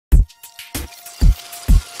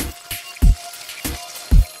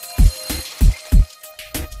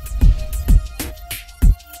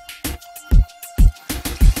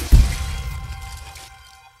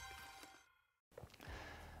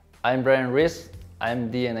I'm Bryan Ruiz,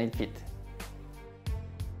 I'm DNAFit.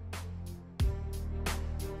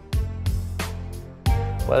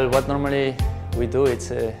 Well, what normally we do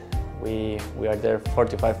is we are there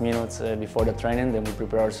 45 minutes before the training, then we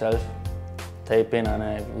prepare ourselves, taping,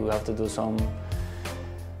 and we have to do some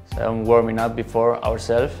warming up before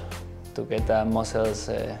ourselves to get the muscles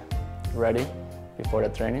ready before the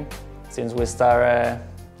training. Since we start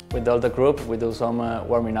with all the group, we do some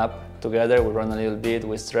warming up together. We run a little bit,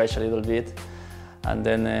 we stretch a little bit, and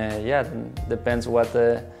then yeah, depends what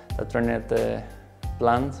the trainer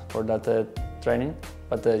plans for that training.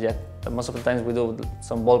 But yeah, most of the times we do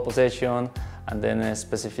some ball possession and then a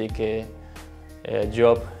specific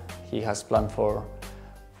job he has planned for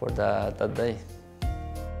that day.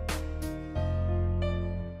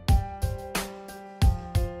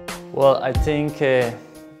 Well, I think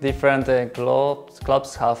different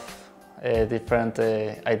clubs have different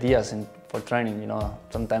ideas for training. You know,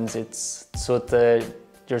 sometimes it's suit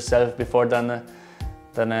yourself before than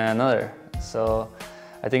another. So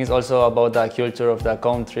I think it's also about the culture of the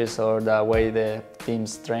countries or the way the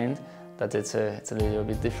teams train that it's a little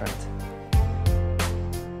bit different.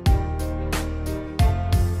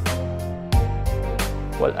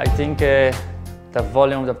 Well, I think the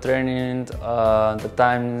volume of training, the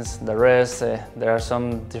times, the rest, there are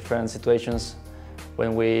some different situations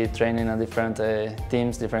when we train in a different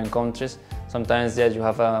teams, different countries. Sometimes, yes, you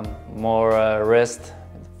have more rest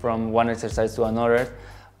from one exercise to another,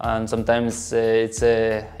 and sometimes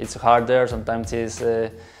it's harder. Sometimes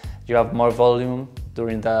you have more volume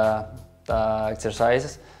during the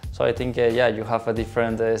exercises. So I think, yeah, you have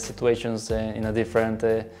different situations in a different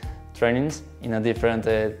trainings in a different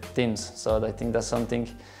teams. So I think that's something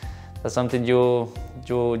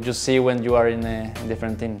you see when you are in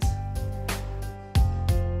different teams.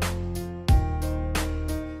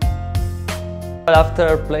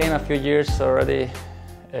 After playing a few years already,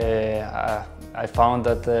 I found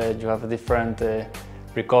that you have a different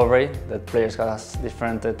recovery, that players have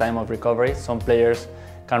different time of recovery. Some players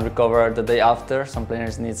can recover the day after, some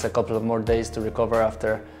players need a couple of more days to recover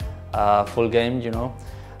after a full game, you know.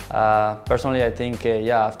 Personally, I think,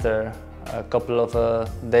 yeah, after a couple of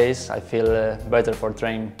days, I feel better for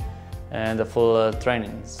training and the full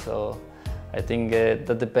training. So I think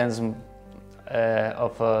that depends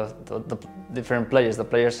of the different players. The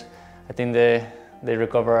players, I think they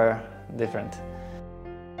recover different.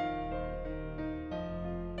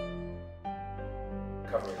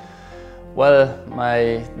 Well,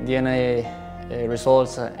 my DNA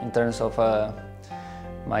results in terms of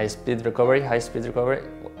my speed recovery, high speed recovery.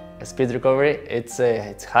 Speed recovery,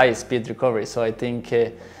 it's high speed recovery. So I think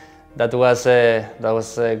that was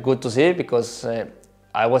good to see, because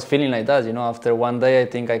I was feeling like that. You know, after one day, I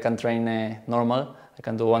think I can train normal. I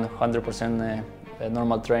can do 100%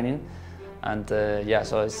 normal training, and yeah,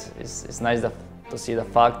 so it's nice to see the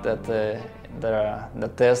fact that the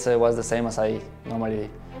test was the same as I normally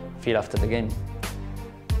feel after the game.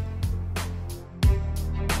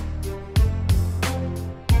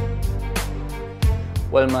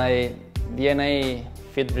 Well, my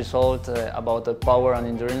DNAFit result about the power and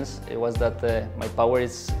endurance, it was that my power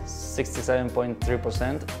is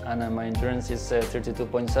 67.3% and my endurance is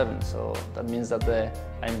 32.7%. So that means that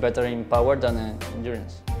I'm better in power than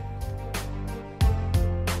endurance.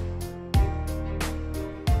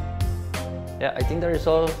 Yeah, I think the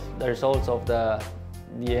results of the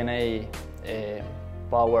DNA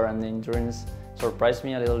power and endurance surprised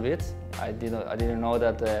me a little bit. I didn't know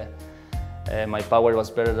that my power was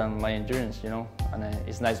better than my endurance, you know, and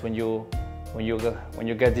it's nice when you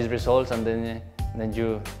get these results, and then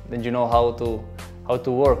you know how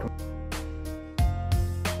to work.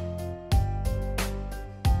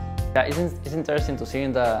 Yeah, it's interesting to see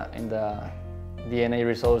in the DNA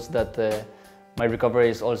results that my recovery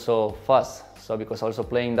is also fast. So because also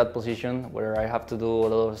playing that position where I have to do a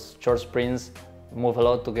lot of short sprints, move a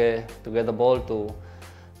lot to get the ball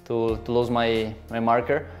to lose my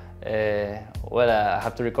marker. Well, I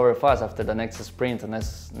have to recover fast after the next sprint and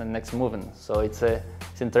the next movement. So it's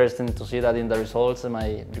interesting to see that in the results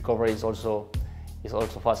my recovery is also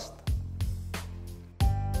fast.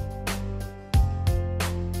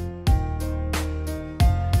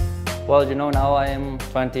 Well, you know, now I am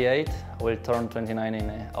 28. I will turn 29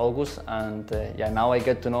 in August, and yeah, now I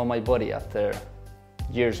get to know my body after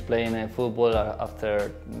years playing football,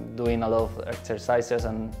 after doing a lot of exercises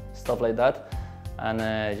and stuff like that. And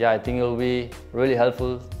yeah, I think it will be really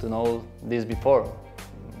helpful to know this before.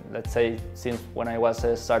 Let's say since when I was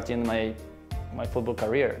starting my football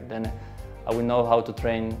career, then I will know how to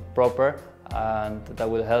train proper, and that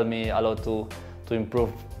will help me a lot to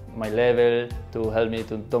improve my level, to help me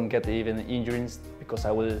to don't get even injuries, because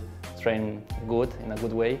I will train good, in a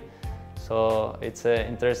good way. So it's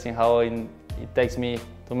interesting how it takes me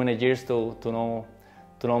too many years to know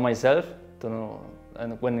myself,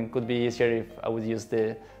 and when it could be easier if I would use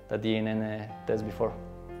the DNA test before.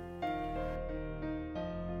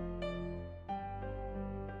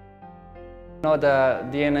 The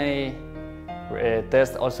DNA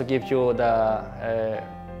test also gives you the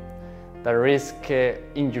risk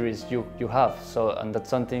injuries you have. So, and that's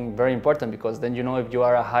something very important, because then you know if you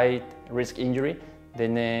are a high risk injury,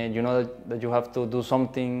 then you know that you have to do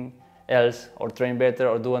something else, or train better,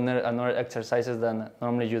 or do another exercises than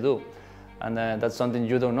normally you do. And that's something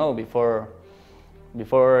you don't know before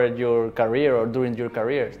your career or during your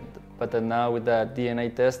career. But now with the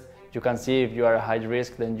DNA test, you can see if you are a high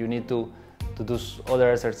risk, then you need to do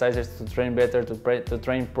other exercises to train better, to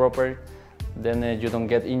train proper, then you don't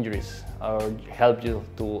get injuries, or help you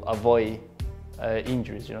to avoid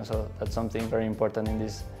injuries. You know, so that's something very important in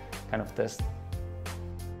this kind of test.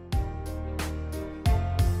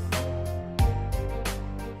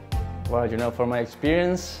 Well, you know, from my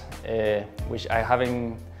experience, which I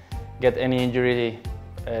haven't get any injury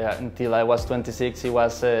until I was 26, it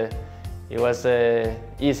was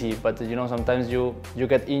easy. But you know, sometimes you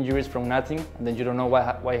get injuries from nothing, and then you don't know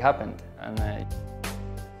why it happened. And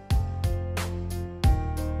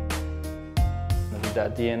with the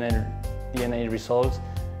DNA results,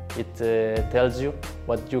 it tells you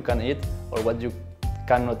what you can eat or what you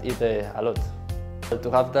cannot eat a lot.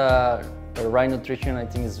 To have the right nutrition, I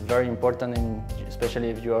think, is very important, especially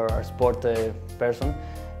if you are a sport person,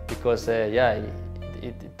 because yeah,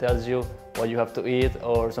 it tells you what you have to eat.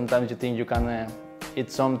 Or sometimes you think you can eat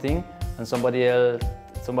something, and somebody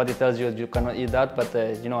tells you you cannot eat that. But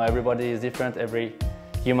you know, everybody is different. Every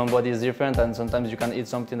human body is different, and sometimes you can eat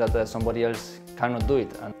something that somebody else cannot do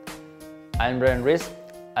it. And I'm Bryan Ruiz.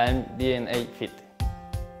 I'm DNAFit.